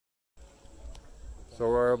So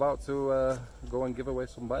we're about to go and give away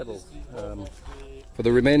some Bibles for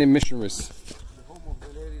the remaining missionaries. The home of the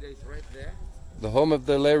lay reader is right there. The home of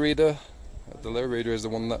the lay reader. The lay reader is the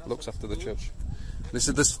one that looks after the church. This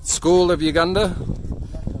is the school of Uganda.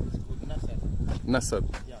 Nasab.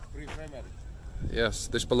 Yeah, pre-primary. Yes,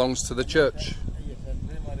 this belongs to the church. Yes, and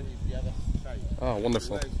primary is the other side. Oh,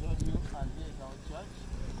 wonderful. So I showed you, and here is our church.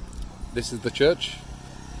 This is the church.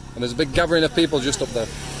 And there's a big gathering of people just up there.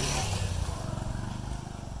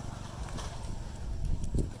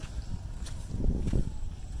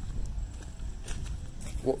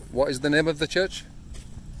 What is the name of the church?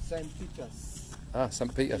 St. Peter's. Ah,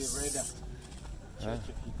 St. Peter's. Church of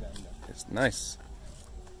Uganda. It's nice.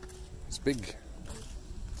 It's big.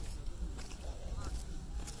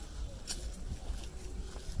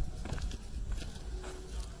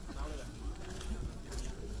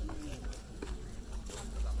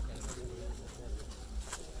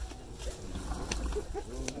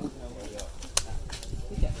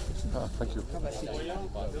 Ah, thank you. Well,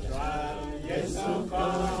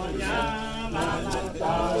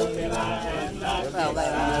 they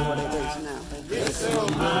don't know what it is now.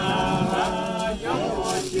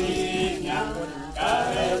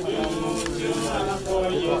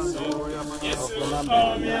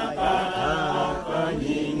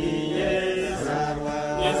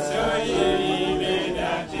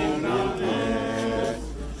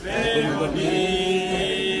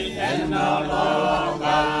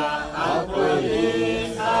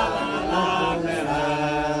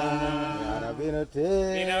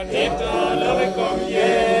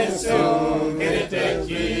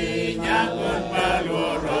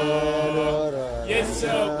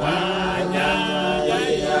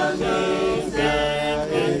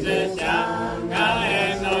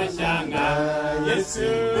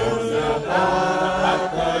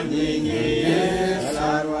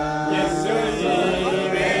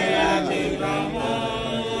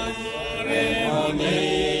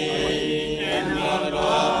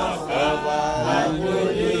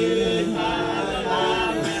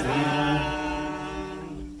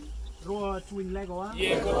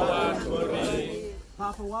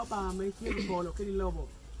 Papa wapa me kiri bolo kiri lobo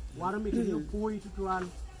wara mi kiri pui tutuan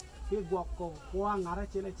ke gwako kwa ngara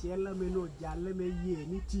chele chele me no jalle me ye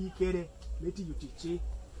ni ti kere me ti yutichi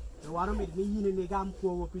e wara mi ni yini ne gam ko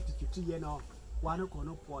wo piti tuti ye no wana ko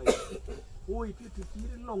no poi o i pitu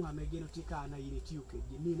kiri longa me geno tika na yini ti uke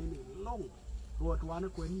ni ne long rot wana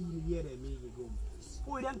ko ni yini yere me ye gum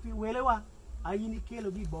o dan pi welewa ayini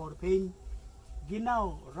kelo gi bor pen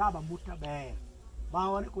ginao raba muta be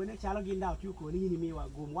bawa ko ne chalo ginda tu ko ni mi wa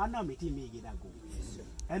gum wana mi ti mi gida gum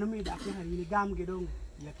eno mi da ke ni gam gedong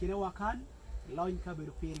ya kire wakan loin ka be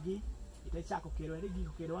pergi ita chako kero ere gi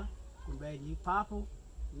ko kero kun be ni papo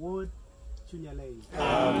word chunyale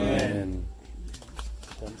Amen.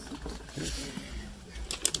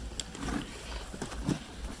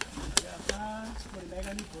 ya ka ko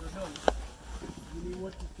lega ni por dong ni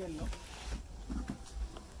word kello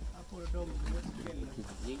por dong word kello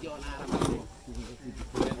Ni jo na ra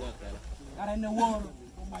ara ne wor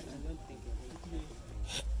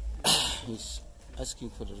He's asking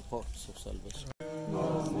for the reports of salvation.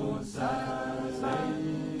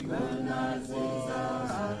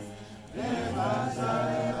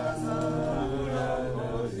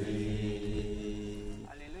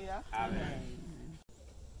 Hallelujah. Amen.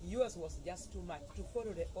 Yours was just too much to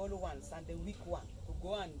follow the old ones and the weak one, to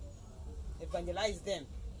go and evangelize them,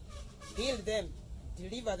 heal them,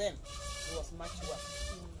 deliver them. It was much work.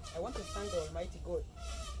 I want to thank the Almighty God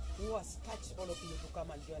who has touched all of you to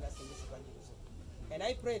come and join us in this evangelism. And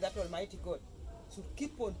I pray that Almighty God should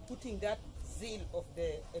keep on putting that zeal of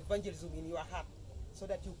the evangelism in your heart so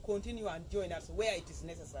that you continue and join us where it is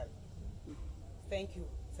necessary. Thank you,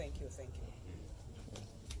 thank you, thank you.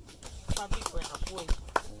 Public when a point.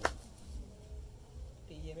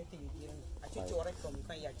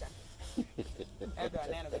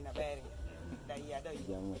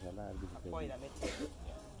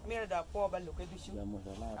 Mira da poba lo ke bishu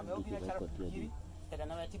abe okina chara kujiri eta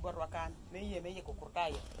na mati borwa kan meye ko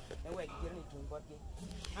kurtaye me we girni tun bodge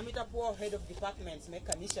amita po head of departments me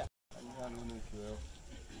kanisha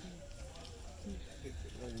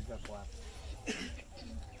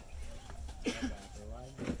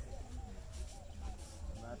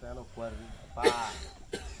Telo kwari pa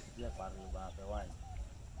dia kwari ba pe wan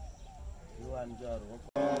yuan jor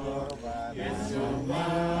ba Yesu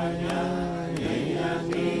maya ya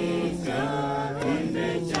ni ka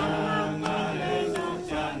inde changa le no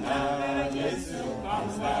changa Yesu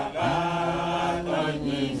kamsala to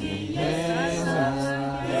ni Yesu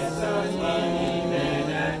Yesu ni le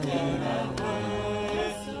na ni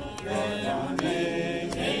Yesu le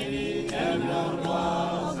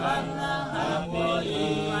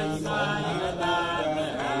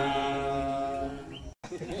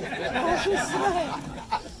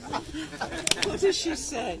What does she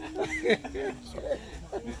say? They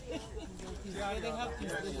have to be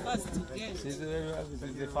the first to get. She's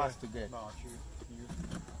the first to get.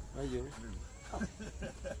 Are you?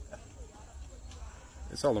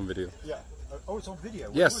 It's all on video. Yeah. Oh, it's on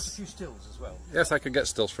video. Yes. There's a few stills as well. Yes, I could get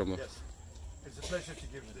stills from them. Yes. It's a pleasure to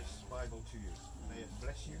give this Bible to you. May it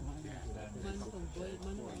bless you.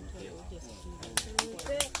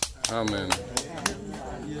 Amen.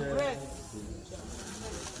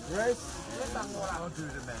 Grace. I'll do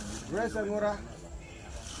the menu. Grace Angora.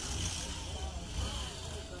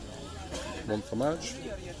 One fromage.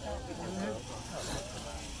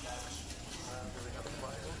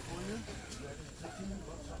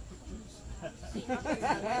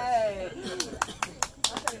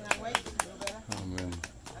 Amen.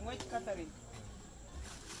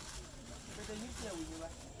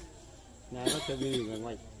 Này nó sẽ đi người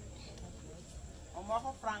ngoài.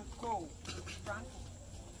 Franco.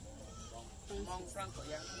 Franco,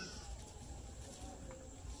 yeah.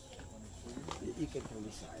 You can from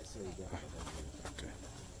this side, so you get it. Okay.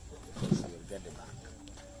 So you'll get the back.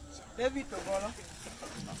 David Togolo.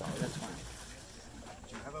 That's fine.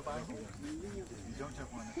 Do you have a Bible? If you don't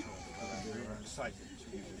have one at all, we're excited to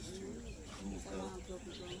give this to you.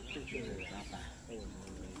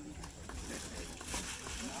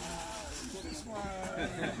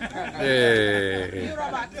 Hey.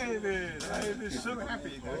 David, I'm so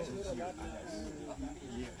happy that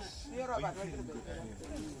yes.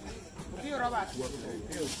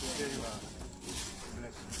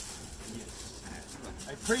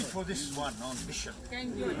 I prayed for this one on mission.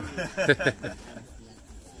 Thank you.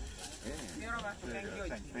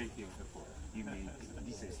 Thank you. You mean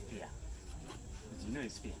this is spear? But you know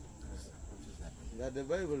it's spear. That the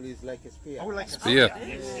Bible is like a spear. Oh, like a Spear.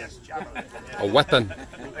 Yes, javelin. A weapon. Come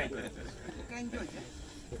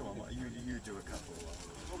on, you do a couple.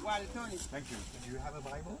 Thank you. Do you have a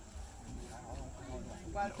Bible?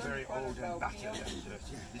 Very old and battered and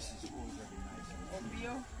dirty. This is all very nice.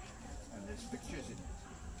 And there's pictures in it.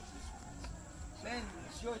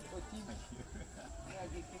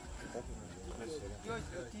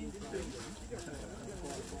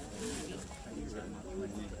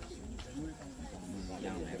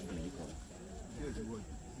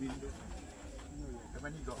 How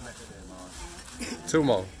many got left there, Mark? 2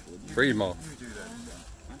 more. 3 more. You do that.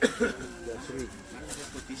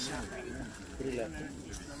 Three left.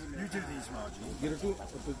 You do these, Margie. Give it to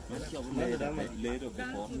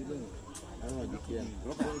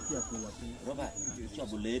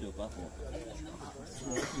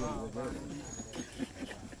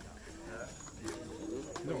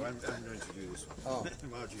No, I'm going to do this one. Oh,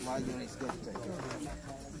 Margie. Margie is going to take it.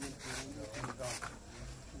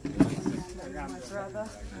 My brother.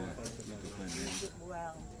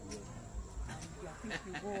 Well, I think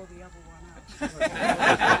you wore the other one out.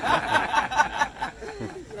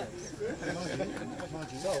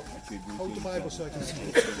 Margie, hold the Bible so I can see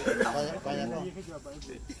it.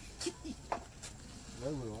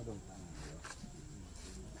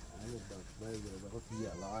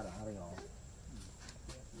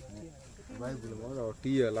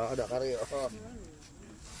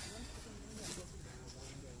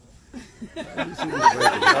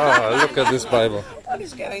 Oh, look at this Bible. What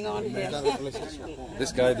is going on here?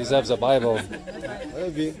 This guy deserves a Bible.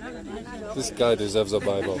 This guy deserves a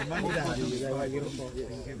Bible.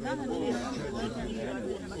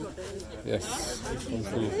 Yes.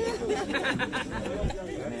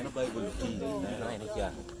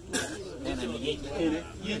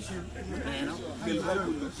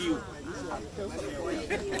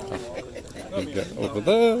 Get over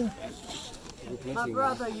there. My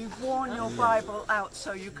brother, you've worn your Bible out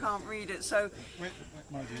so you can't read it. So Wait,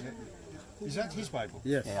 Margie, is that his Bible?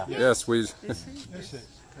 Yes. Yes, we. That's it.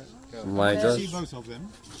 My See God. both of them.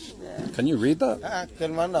 Can you read that?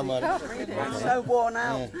 Can mana man? can't read it. It's so worn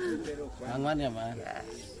out. Ang mana man?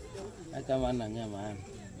 Ay kamana niya man.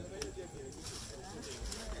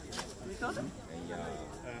 You got it?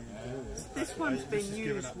 This one's been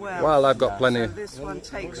used well. Well, I've got plenty. So this one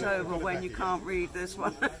takes over when you can't read this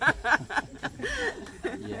one.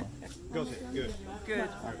 Yeah. Got it. Good. Good.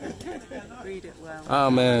 Read it well.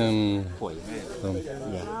 Amen.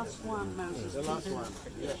 Last one, Moses. The last one.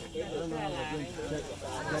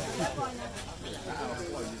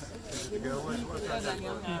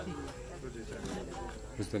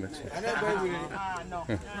 Who's the next one? No.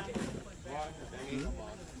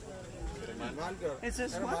 Is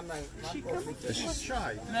this one? She's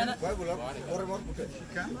shy. Let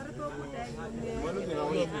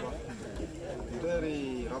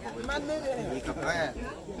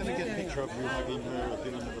me get a picture of you hugging her or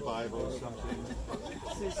giving her the Bible or something.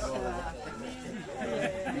 This is,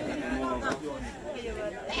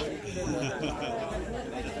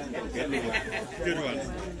 Good one.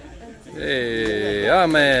 Hey,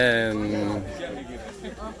 amen.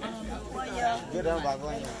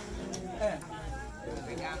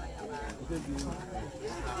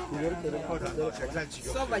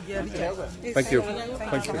 Thank you.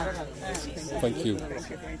 Thank you. Thank you.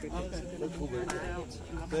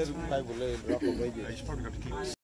 He's probably got to keep